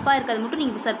சொல்லிட்டாங்க. தப்பாக இருக்கிறது மட்டும்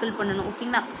நீங்கள் சர்க்கிள் பண்ணணும்.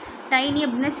 ஓகேங்களா? டைனி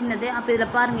அப்படின்னா சின்னது. அப்போ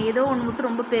இதில் பாருங்கள், ஏதோ ஒன்று மட்டும்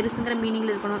ரொம்ப பெருசுங்கிற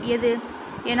மீனிங்கில் இருக்கணும். எது,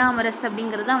 எனாமரஸ்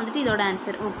அப்படிங்கிறது தான் வந்துட்டு இதோட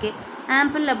ஆன்சர். ஓகே.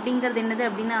 ஆம்பிள் அப்படிங்கிறது என்னது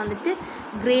அப்படின்னா வந்துட்டு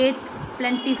கிரேட்,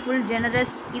 பிளென்டிஃபுல்,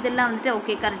 ஜெனரஸ் இதெல்லாம் வந்துட்டு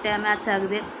ஓகே கரெக்டாக மேட்ச்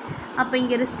ஆகுது. அப்போ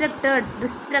இங்கே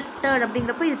ரிஸ்ட்ரக்டட்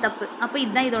அப்படிங்கிறப்போ இது தப்பு. அப்போ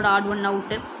இதுதான் இதோட add one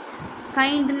out.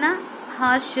 கைண்டுனா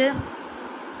ஹார்ஷு,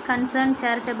 concern,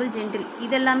 charitable, gentle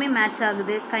இதெல்லாமே மேட்ச்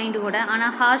ஆகுது கைண்டோட.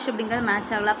 ஆனால் ஹார்ஷ் அப்படிங்கிறது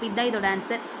மேட்ச் ஆகலை. அப்போ இதுதான் இதோட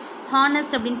ஆன்சர்.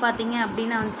 ஹானஸ்ட் அப்படின்னு பார்த்தீங்க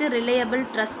அப்படின்னா வந்துட்டு ரிலையபிள்,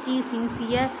 ட்ரஸ்டி,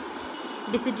 சின்சியர்,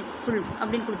 டிசிட்ஃபுல்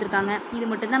அப்படின்னு கொடுத்துருக்காங்க. இது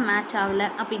மட்டும்தான் மேட்ச் ஆகலை.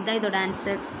 அப்போ இதுதான் இதோட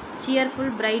answer.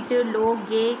 Cheerful, bright, low,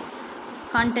 K,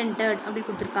 contented அப்படி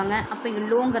கொடுத்துருக்காங்க. அப்போ இங்கே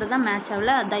லோங்கிறது தான் மேட்ச்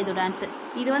ஆகலை. அதுதான் இதோட ஆன்சர்.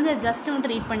 இது வந்து ஜஸ்ட்டு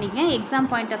வந்துட்டு ரீட் பண்ணிக்கங்க. எக்ஸாம்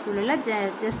பாயிண்ட் ஆஃப் வியூவில்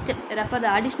ஜஸ்ட் ரெஃபர்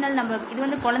அடிஷ்னல் நம்ம இது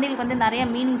வந்து குழந்தைகளுக்கு வந்து நிறையா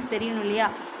மீனிங்ஸ் தெரியணும் இல்லையா?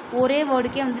 ஒரே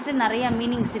வேர்டுக்கே வந்துட்டு நிறையா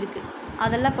மீனிங்ஸ் இருக்குது.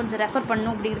 அதெல்லாம் கொஞ்சம் ரெஃபர்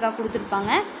பண்ணணும் அப்படிங்கிறதுக்காக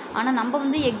கொடுத்துருப்பாங்க. ஆனால் நம்ம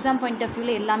வந்து எக்ஸாம் பாயிண்ட் ஆஃப்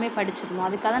வியூவில் எல்லாமே படிச்சிடணும்.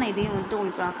 அதுக்காக நான் இதையும் வந்துட்டு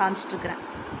உங்களுக்கு நான் காமிச்சிட்ருக்கிறேன்.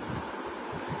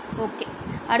 ஓகே.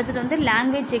 அடுத்தது வந்து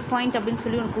லாங்குவேஜ் செக் பாயிண்ட் அப்படின்னு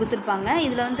சொல்லி ஒன்று கொடுத்துருப்பாங்க.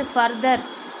 இதில் வந்து further,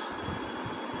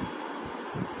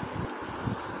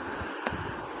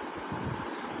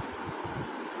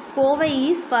 Kovai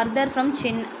is further from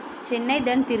Chennai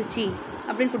தென் திருச்சி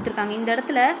அப்படின்னு கொடுத்துருக்காங்க. இந்த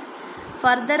இடத்துல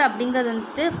ஃபர்தர் அப்படிங்கிறது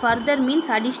வந்துட்டு ஃபர்தர் மீன்ஸ்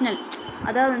அடிஷ்னல்,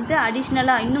 அதாவது வந்துட்டு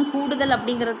அடிஷ்னலாக இன்னும் கூடுதல்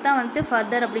அப்படிங்கிறது தான் வந்துட்டு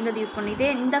ஃபர்தர் அப்படிங்கிறது யூஸ் பண்ணணும். இதே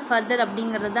இந்த ஃபர்தர்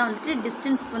அப்படிங்கிறது தான் வந்துட்டு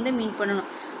டிஸ்டன்ஸ்க்கு வந்து மீன் பண்ணணும்.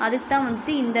 அதுக்கு தான்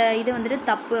வந்துட்டு இந்த இது வந்துட்டு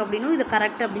தப்பு அப்படின்னும் இது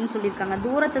கரெக்ட் அப்படின்னு சொல்லியிருக்காங்க.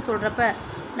 தூரத்தை சொல்கிறப்ப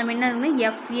நம்ம என்ன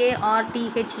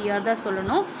FARTHER தான்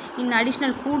சொல்லணும். இன்னும்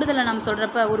அடிஷ்னல் கூடுதலை நம்ம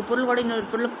சொல்கிறப்ப ஒரு பொருளோட இன்னொரு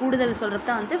பொருள் கூடுதல் சொல்கிறப்ப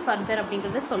தான் வந்துட்டு ஃபர்தர்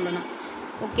அப்படிங்கிறத சொல்லணும்.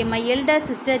 Okay. My elder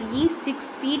sister is 6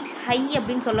 feet high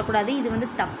அப்படின்னு சொல்லக்கூடாது. இது வந்து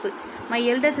தப்பு. My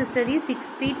elder sister is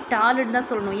 6 feet டால்னு தான்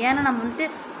சொல்லணும். ஏன்னா நம்ம வந்துட்டு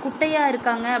குட்டையாக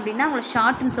இருக்காங்க அப்படின்னா அவங்கள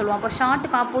ஷார்ட்னு சொல்லுவோம். அப்போ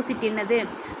ஷார்ட்டுக்கு ஆப்போசிட் என்னது,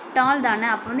 டால் தானே.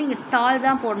 அப்போ வந்து இங்கே டால்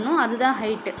தான் போடணும். அதுதான்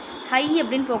ஹைட்டு. ஹை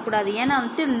அப்படின்னு போகக்கூடாது. ஏன்னா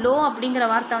வந்துட்டு லோ அப்படிங்கிற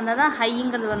வார்த்தை வந்தால் தான்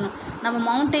ஹைங்கிறது வரணும். நம்ம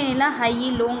மவுண்டெயினெல்லாம் ஹை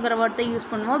லோங்கிற வார்த்தை யூஸ்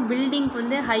பண்ணுவோம். பில்டிங்க்கு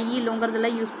வந்து ஹை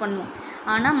லோங்கிறதெல்லாம் யூஸ் பண்ணுவோம்.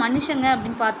 ஆனால் மனுஷங்க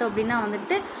அப்படின்னு பார்த்தோம் அப்படின்னா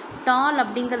வந்துட்டு டால்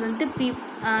அப்படிங்கிறது வந்துட்டு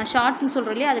ஷார்ட்னு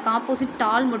சொல்கிறோம் இல்லையா, அதுக்கு ஆப்போசிட்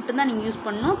டால் மட்டும்தான் நீங்கள் யூஸ்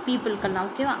பண்ணணும் பீப்புளுக்கெல்லாம்.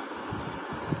 ஓகேவா?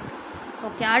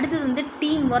 ஓகே. அடுத்தது வந்து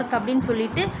டீம் ஒர்க் அப்படின்னு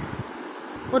சொல்லிட்டு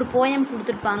ஒரு போயம்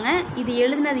கொடுத்துருப்பாங்க. இது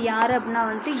எழுதினது யார் அப்படின்னா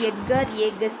வந்துட்டு எட்கர் ஏ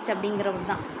கெஸ்ட் அப்படிங்கிறவர்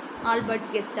தான். ஆல்பர்ட்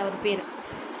கெஸ்ட் அவர் பேர்.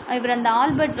 இவர் அந்த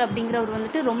ஆல்பர்ட் அப்படிங்கிறவர்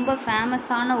வந்துட்டு ரொம்ப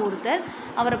ஃபேமஸான ஒருத்தர்.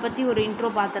 அவரை பற்றி ஒரு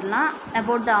இன்ட்ரோ பார்த்துடலாம்.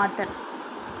 About the author.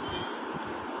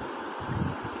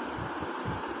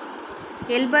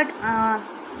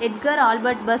 Edgar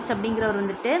Albert first அப்படிங்கிறவர்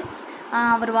வந்துட்டு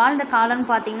அவர் வாழ்ந்த காலம்னு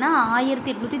பார்த்தீங்கன்னா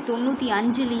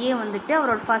 1895 வந்துட்டு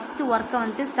அவரோட ஃபஸ்ட்டு ஒர்க்கை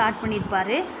வந்துட்டு ஸ்டார்ட்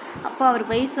பண்ணியிருப்பார். அப்போ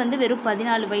அவருக்கு வயசு வந்து வெறும்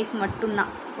 14 வயசு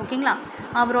மட்டும்தான். ஓகேங்களா?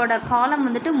 அவரோட காலம்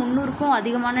வந்துட்டு 300க்கும்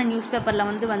அதிகமான நியூஸ் பேப்பரில்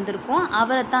வந்து வந்திருக்கும்.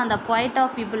 அவரை தான் அந்த பாய்ட்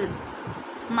ஆஃப் பீப்புள்,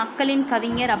 மக்களின்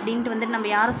கவிஞர் அப்படின்ட்டு வந்துட்டு நம்ம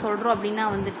யாரை சொல்கிறோம் அப்படின்னா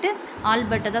வந்துட்டு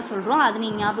ஆல்பர்ட்டை தான் சொல்கிறோம். அது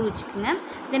நீங்கள் ஞாபகம் வச்சுக்கோங்க.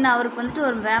 தென் அவருக்கு வந்துட்டு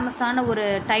ஒரு ஃபேமஸான ஒரு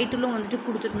டைட்டிலும் வந்துட்டு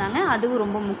கொடுத்துருந்தாங்க. அதுவும்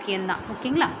ரொம்ப முக்கியம்தான்.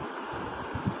 ஓகேங்களா?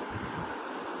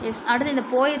 எஸ். அடுத்து இந்த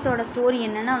போயத்தோட ஸ்டோரி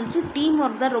என்னென்னா வந்துட்டு டீம்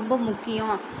ஒர்க் தான் ரொம்ப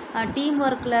முக்கியம். டீம்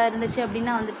ஒர்க்கில் இருந்துச்சு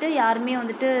அப்படின்னா வந்துட்டு யாருமே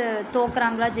வந்துட்டு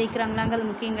தோக்குறாங்களா ஜெயிக்கிறாங்களாங்கிறது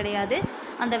முக்கியம் கிடையாது.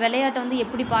 அந்த விளையாட்டை வந்து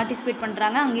எப்படி பார்ட்டிசிபேட்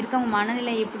பண்ணுறாங்க, அங்கே இருக்கவங்க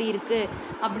மனநிலை எப்படி இருக்குது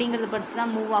அப்படிங்கிறத பற்றி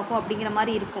தான் மூவ் ஆகும் அப்படிங்கிற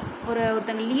மாதிரி இருக்கும்.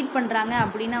 ஒருத்தவங்க லீட் பண்ணுறாங்க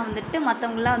அப்படின்னா வந்துட்டு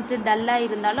மற்றவங்களாம் வந்துட்டு டல்லாக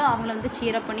இருந்தாலும் அவங்கள வந்து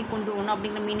சீரப் பண்ணி கொண்டு போகணும்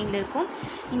அப்படிங்கிற மீனிங்கில் இருக்கும்.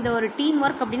 இந்த ஒரு டீம்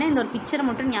ஒர்க் அப்படின்னா இந்த ஒரு பிக்சரை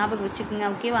மட்டும் ஞாபகம் வச்சுக்கோங்க.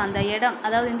 ஓகேவா? அந்த இடம்,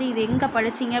 அதாவது வந்து இது எங்கே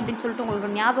படிச்சிங்க அப்படின்னு சொல்லிட்டு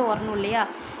உங்களுக்கு ஞாபகம் வரணும் இல்லையா?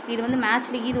 இது வந்து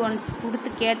மேட்ச்சில் இது ஒன்ஸ் கொடுத்து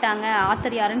கேட்டாங்க,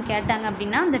 ஆத்தர் யாருன்னு கேட்டாங்க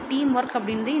அப்படின்னா அந்த டீம் ஒர்க்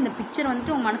அப்படின்றது இந்த பிக்சர்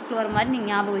வந்துட்டு உங்கள் மனசுக்குள்ள வர மாதிரி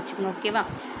நீங்கள் ஞாபகம் வச்சுக்கோங்க. ஓகேவா?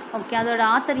 ஓகே. அதோட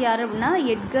ஆத்தர் யார் அப்படின்னா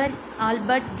எட்கர்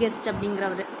ஆல்பர்ட் கெஸ்ட்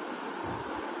அப்படிங்கிறவர்.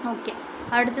 ஓகே.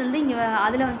 அடுத்து வந்து இங்கே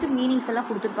அதில் வந்துட்டு மீனிங்ஸ் எல்லாம்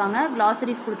கொடுத்துருப்பாங்க,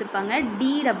 க்ளாசரிஸ் கொடுத்துருப்பாங்க.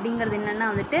 டீட் அப்படிங்கிறது என்னென்னா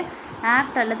வந்துட்டு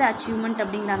ஆக்ட் அல்லது அச்சீவ்மெண்ட்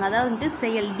அப்படிங்கிறாங்க. அதாவது வந்துட்டு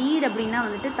செயல். டீட் அப்படின்னா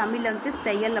வந்துட்டு தமிழில் வந்துட்டு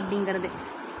செயல் அப்படிங்கிறது.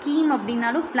 ஸ்கீம்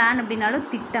அப்படின்னாலும் பிளான் அப்படின்னாலும்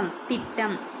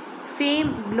திட்டம். ஃபேம்,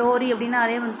 க்ளோரி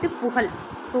அப்படின்னாலே வந்துட்டு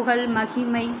புகழ்,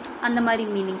 மகிமை, அந்த மாதிரி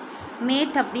மீனிங்.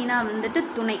 மேட் அப்படின்னா வந்துட்டு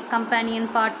துணை, கம்பேனியன்,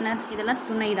 பார்ட்னர், இதெல்லாம்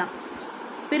துணை தான்.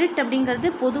 ஸ்பிரிட் அப்படிங்கிறது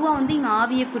பொதுவாக வந்து இங்கே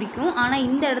ஆவியை குறிக்கும். ஆனால்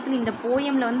இந்த இடத்துல இந்த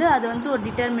போயமில் வந்து அது வந்து ஒரு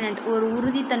டிட்டர்மினன்ட், ஒரு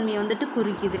உறுதித்தன்மையை வந்துட்டு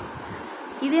குறிக்குது.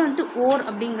 இதே வந்துட்டு ஓர்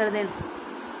அப்படிங்கிறது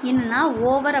என்னென்னா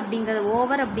ஓவர்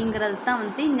அப்படிங்கிறது தான்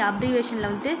வந்துட்டு இங்கே அப்ரிவேஷனில்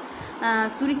வந்துட்டு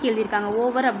சுருக்கி எழுதியிருக்காங்க.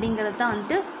 ஓவர் அப்படிங்கிறது தான்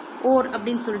வந்துட்டு ஓர்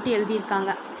அப்படின்னு சொல்லிட்டு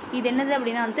எழுதியிருக்காங்க. இது என்னது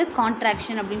அப்படின்னா வந்து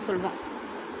கான்ட்ராக்ஷன் அப்படின்னு சொல்லுவோம்.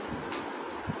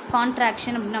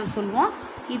 கான்ட்ராக்ஷன் அப்படின்னு நம்ம சொல்லுவோம்.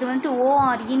 இது வந்துட்டு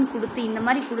ஓஆர்இன்னு கொடுத்து இந்த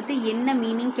மாதிரி கொடுத்து என்ன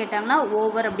மீனிங் கேட்டாங்கன்னா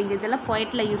ஓவர் அப்படிங்கிறதெல்லாம்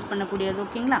பொயட்டில் யூஸ் பண்ணக்கூடியது.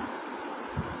 ஓகேங்களா.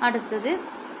 அடுத்தது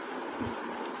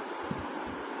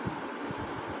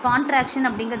கான்ட்ராக்ஷன்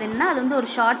அப்படிங்கிறது என்ன, அது வந்து ஒரு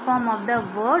short form of the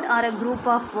word R a group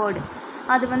of word.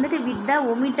 அது வந்துட்டு வித் த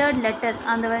ஒமிட்டட் லெட்டர்ஸ்.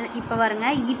 அந்த இப்போ பாருங்க,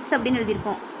 இட்ஸ் அப்படின்னு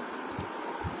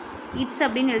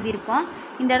எழுதியிருக்கோம்.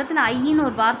 இந்த இடத்துல ஐன்னு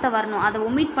ஒரு வார்த்தை வரணும், அதை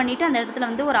ஒமிட் பண்ணிவிட்டு அந்த இடத்துல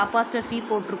வந்து ஒரு அப்பாஸ்ட்ரஃபி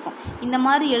போட்டிருக்கோம். இந்த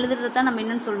மாதிரி எழுதுறது தான் நம்ம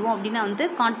என்னென்னு சொல்லுவோம் அப்படின்னா வந்து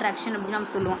கான்ட்ராக்ஷன் அப்படின்னு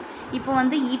நம்ம சொல்லுவோம். இப்போ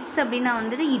வந்து இட்ஸ் அப்படின்னா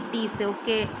வந்துட்டு இட் இஸ்.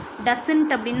 ஓகே.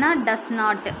 டசன்ட் அப்படின்னா டஸ்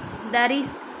நாட்.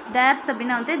 தேர்ஸ்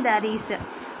அப்படின்னா வந்து தேர் இஸ்.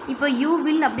 இப்போ யூ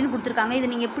வில் அப்படின்னு கொடுத்துருக்காங்க. இதை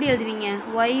நீங்கள் எப்படி எழுதுவீங்க?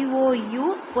 YOU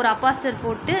ஒரு அப்பாஸ்டர்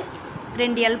போட்டு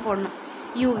 2 L போடணும்.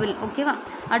 You will. ஓகேவா.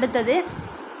 அடுத்தது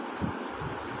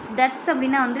தட்ஸ்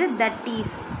அப்படின்னா வந்துட்டு தட்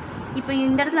இஸ். இப்போ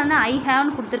இந்த இடத்துல வந்து ஐ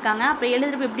ஹேவ்னு கொடுத்துருக்காங்க. அப்புறம்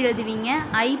எழுதுறப்ப எப்படி எழுதுவீங்க?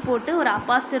 ஐ போட்டு ஒரு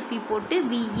அப்பாஸ்டர்ஃபி போட்டு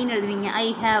விஇன்னு எழுதுவீங்க. I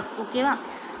have. ஓகேவா.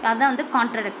 அதுதான் வந்து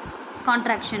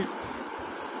கான்ட்ராக்ஷன்.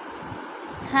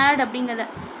 ஹேட் அப்படிங்கிறத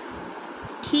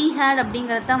ஹீ ஹேட்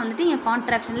அப்படிங்கிறது தான் வந்துட்டு என்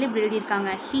கான்ட்ராக்ஷனில் இப்படி எழுதியிருக்காங்க.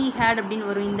 ஹீ ஹேட் அப்படின்னு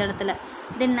வரும் இந்த இடத்துல.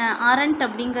 தென் அரண்ட்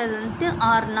அப்படிங்கிறது வந்துட்டு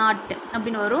ஆர் நாட்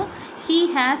அப்படின்னு வரும். ஹீ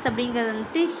ஹேஸ் அப்படிங்கிறது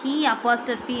வந்துட்டு ஹீ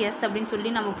அப்பாஸ்டர்ஃபி எஸ் அப்படின்னு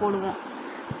சொல்லி நம்ம போடுவோம்.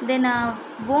 தென்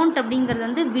won't அப்படிங்கிறது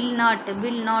வந்து வில் நாட்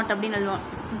அப்படின்னு எழுதுவோம்.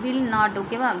 Will not.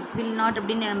 ஓகேவா. வில் நாட்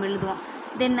அப்படின்னு நம்ம எழுதுவோம்.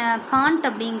 தென் காண்ட்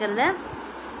அப்படிங்கிறத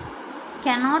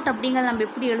cannot அப்படிங்கிறத நம்ம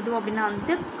எப்படி எழுதுவோம் அப்படின்னா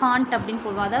வந்துட்டு காண்ட் அப்படின்னு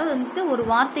போடுவோம். அதாவது வந்துட்டு ஒரு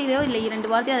வார்த்தையிலையோ இல்லை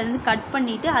 2 வார்த்தையோ அதை வந்து கட்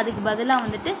பண்ணிவிட்டு அதுக்கு பதிலாக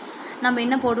வந்துட்டு நம்ம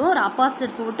என்ன போடுவோம்? ஒரு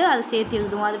அப்பாஸ்டர் போட்டு அதை சேர்த்து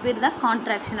எழுதுவோம். அது பேர் தான்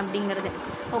கான்ட்ராக்ஷன் அப்படிங்கிறது.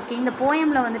 ஓகே. இந்த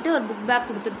போயமில் வந்துட்டு ஒரு புக் பேக்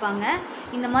கொடுத்துருப்பாங்க.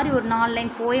 இந்த மாதிரி ஒரு 4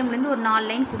 லைன் போயம்லேருந்து ஒரு 4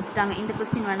 லைன் கொடுத்துட்டாங்க. இந்த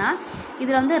கொஸ்டின் வேணால்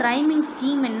இதில் வந்து ரைமிங்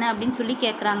ஸ்கீம் என்ன அப்படின்னு சொல்லி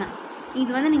கேட்குறாங்க. இது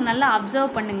வந்து நீங்கள் நல்லா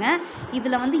அப்சர்வ் பண்ணுங்கள்.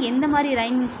 இதில் வந்து எந்த மாதிரி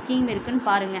ரைமிங் ஸ்கீம் இருக்குதுன்னு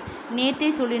பாருங்கள். நேற்றே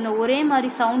சொல்லியிருந்தோம், ஒரே மாதிரி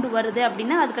சவுண்டு வருது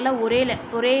அப்படின்னா அதுக்கெல்லாம் ஒரே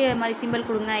மாதிரி சிம்பிள்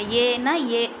கொடுங்க. ஏன்னா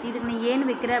இதுக்கு நீ ஏன்னு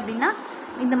வைக்கிற அப்படின்னா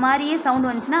இந்த மாதிரியே சவுண்டு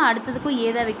வந்துச்சுன்னா அடுத்ததுக்கும் ஏ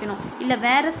தான் வைக்கணும். இல்லை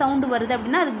வேறு சவுண்டு வருது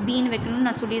அப்படின்னா அதுக்கு பீன்னு வைக்கணும்னு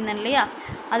நான் சொல்லியிருந்தேன் இல்லையா.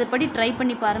 அதுபடி ட்ரை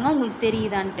பண்ணி பாருங்கள், உங்களுக்கு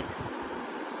தெரியுதான்ட்டு.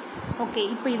 ஓகே.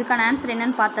 இப்போ இதுக்கான ஆன்சர்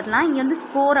என்னென்னு பார்த்துடலாம். இங்கே வந்து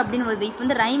ஸ்கோர் அப்படின்னு வருது. இப்போ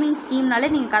வந்து ரைமிங் ஸ்கீம்னாலே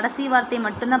நீங்கள் கடைசி வார்த்தையை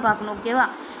மட்டும்தான் பார்க்கணும். ஓகேவா.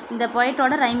 இந்த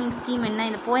பொயட்டோட ரைமிங் ஸ்கீம் என்ன,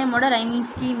 இந்த போயமோட ரைமிங்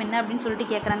ஸ்கீம் என்ன அப்படின்னு சொல்லிட்டு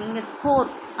கேட்குறாங்க. இங்கே ஸ்கோர்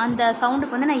அந்த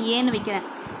சவுண்டுக்கு வந்து நான் ஏன்னு வைக்கிறேன்.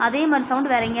 அதே மாதிரி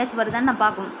சவுண்டு வேறு எங்கேயாச்சும் வருதான்னு நான்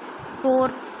பார்க்கணும்.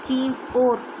 ஸ்கோர், ஸ்கீம்,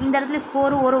 ஓர். இந்த இடத்துல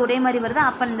ஸ்கோரு ஒரே மாதிரி வருது.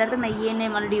 அப்போ இந்த இடத்துக்கு நான் ஏன்னே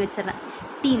மறுபடியும் வச்சிடறேன்.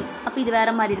 டீம். அப்போ இது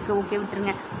வேறு மாதிரி இருக்குது. ஓகே,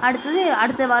 விட்டுருங்க.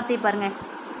 அடுத்த வார்த்தையை பாருங்கள்.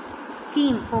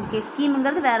 ஸ்கீம். ஓகே.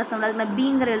 ஸ்கீமுங்கிறது வேறு சவுண்டு, அதுக்கு நான்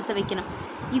பீங்கிற எழுத்தை வைக்கணும்.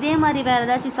 இதே மாதிரி வேறு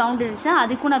ஏதாச்சும் சவுண்டு இருந்துச்சுன்னா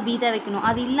அதுக்கும் நான் பீ தான் வைக்கணும்.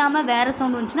 அது இல்லாமல் வேறு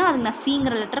சவுண்டு வந்துச்சுன்னா அதுக்கு நான்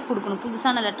சிங்கிற லெட்டர் கொடுக்கணும்,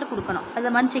 புதுசான லெட்டர் கொடுக்கணும்.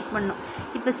 அதை மாதிரி செக் பண்ணணும்.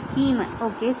 இப்போ ஸ்கீமு.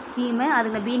 ஓகே. ஸ்கீமு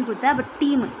அதுக்கு நான் பீன்னு கொடுத்தேன். அப்போ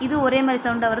டீமு இது ஒரே மாதிரி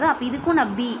சவுண்டாக வருது. அப்போ இதுக்கும்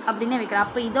நான் பி அப்படின்னே வைக்கிறேன்.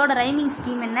 அப்போ இதோட ரைமிங்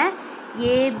ஸ்கீம் என்ன?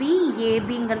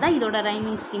 ஏபிங்கிறதா இதோட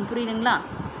ரைமிங் ஸ்கீம். புரியுதுங்களா?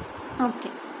 ஓகே.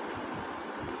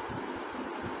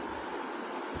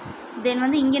 தென்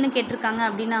வந்து இங்கே என்ன கேட்டிருக்காங்க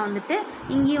அப்படின்னா வந்துட்டு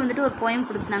இங்கேயும் வந்துட்டு ஒரு போயம்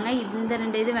கொடுத்துட்டாங்க. இந்த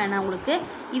 2 இது வேணாம் உங்களுக்கு.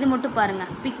 இது மட்டும்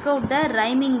பாருங்கள். Big out the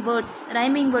rhyming words.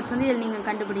 Rhyming words வந்து இதில் நீங்கள்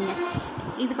கண்டுபிடிங்க.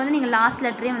 இதுக்கு வந்து நீங்கள் லாஸ்ட்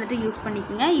லெட்டரே வந்துட்டு யூஸ்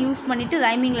பண்ணிக்கோங்க. யூஸ் பண்ணிவிட்டு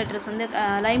ரைமிங் லெட்டர்ஸ் வந்து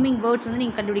ரைமிங் வேர்ட்ஸ் வந்து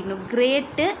நீங்கள் கண்டுபிடிக்கணும்.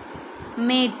 கிரேட்டு,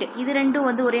 மேட்டு இது 2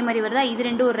 வந்து ஒரே மாதிரி வருதா? இது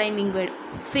 2 ஒரு ரைமிங் வேர்டு.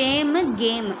 ஃபேமு,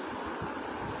 கேமு.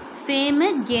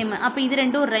 அப்போ இது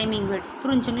 2 ஒரு ரைமிங் வேர்டு.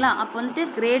 புரிஞ்சுங்களா? அப்போ வந்துட்டு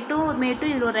கிரேட்டும் மேட்டும்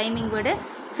இதில் ஒரு ரைமிங் வேர்டு,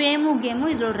 ஃபேமும் கேமும்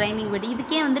இதில் ஒரு ரைமிங் வேர்டு.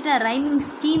 இதுக்கே வந்துட்டு நான் ரைமிங்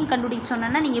ஸ்கீம் கண்டுபிடிக்க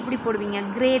சொன்னேன்னா நீங்கள் எப்படி போடுவீங்க?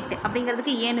 கிரேட்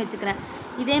அப்படிங்கிறதுக்கு ஏன்னு வச்சுக்கிறேன்.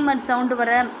 இதே மாதிரி சவுண்டு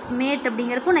வர மேட்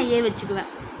அப்படிங்கிறதுக்கும் நான் ஏ வச்சுக்குவேன்.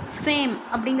 ஃபேம்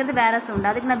அப்படிங்கிறது வேறு சவுண்டு,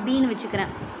 அதுக்கு நான் பீன்னு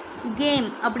வச்சுக்கிறேன். கேம்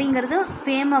அப்படிங்கிறது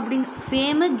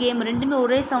ஃபேமு கேம் 2மே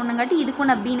ஒரே சவுண்டுங்காட்டி இதுக்கும்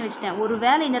நான் பீன்னு வச்சுட்டேன். ஒரு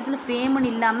வேளை இந்த இடத்துல ஃபேமுன்னு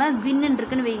இல்லாமல் வின்னு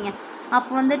இருக்குன்னு வைங்க,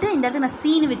 அப்போ வந்துட்டு இந்த இடத்துல நான்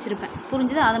சீனு வச்சுருப்பேன்.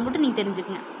 புரிஞ்சுது? அதை மட்டும் நீங்கள்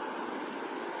தெரிஞ்சுக்கங்க.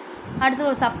 அடுத்து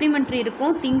ஒரு சப்ளிமெண்ட்ரி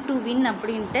இருக்கும், திங்க் டு வின்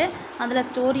அப்படின்ட்டு. அதில்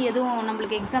ஸ்டோரி எதுவும்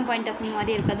நம்மளுக்கு எக்ஸாம் பாயிண்ட் ஆஃப் வியூ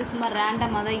மாதிரி இருக்காது, சும்மா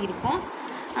ரேண்டமாக தான் இருக்கும்.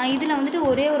 இதில் வந்துட்டு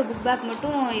ஒரே ஒரு புக் பேக்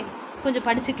மட்டும் கொஞ்சம்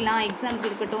படிச்சுக்கலாம் எக்ஸாமுக்கு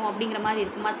இருக்கட்டும் அப்படிங்கிற மாதிரி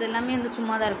இருக்கும். மற்ற எல்லாமே வந்து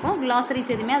சும்மா தான் இருக்கும்.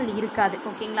 க்ளாசரிஸ் எதுவுமே அதில் இருக்காது.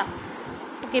 ஓகேங்களா?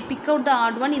 Okay, big out the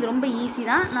odd one. இது ரொம்ப ஈஸி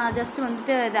தான். நான் ஜஸ்ட்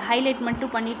வந்துட்டு இதை ஹைலைட்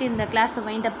மட்டும் பண்ணிவிட்டு இந்த கிளாஸை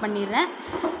வைண்ட் அப் பண்ணிடுறேன்.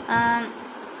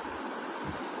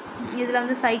 இதில்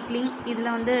வந்து சைக்கிளிங்,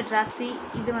 இதில் வந்து ட்ராப்ஸி,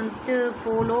 இது வந்துட்டு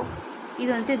போலோ, இது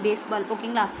வந்துட்டு பேஸ்பால்.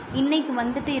 ஓகேங்களா? இன்றைக்கி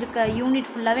வந்துட்டு இருக்க யூனிட்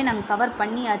ஃபுல்லாகவே நாங்கள் கவர்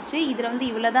பண்ணியாச்சு. இதில் வந்து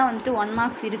இவ்வளோ தான் வந்துட்டு 1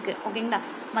 மார்க்ஸ் இருக்குது. ஓகேங்களா?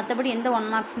 மற்றபடி எந்த 1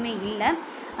 மார்க்ஸுமே இல்லை.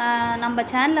 நம்ம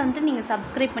சேனலை வந்துட்டு நீங்கள்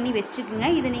சப்ஸ்கிரைப் பண்ணி வச்சுக்கோங்க.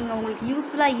 இது நீங்கள் உங்களுக்கு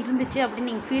யூஸ்ஃபுல்லாக இருந்துச்சு அப்படின்னு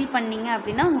நீங்கள் ஃபீல் பண்ணீங்க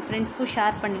அப்படின்னா உங்கள் ஃப்ரெண்ட்ஸ்க்கும்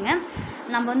ஷேர் பண்ணுங்கள்.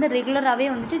 நம்ம வந்து ரெகுலராகவே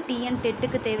வந்துட்டு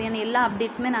TNTETக்கு தேவையான எல்லா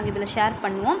அப்டேட்ஸுமே நாங்கள் இதில் ஷேர்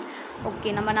பண்ணுவோம்.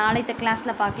 ஓகே, நம்ம நாளைத்த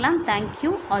கிளாஸில் பார்க்கலாம்.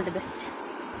 தேங்க்யூ. All the best.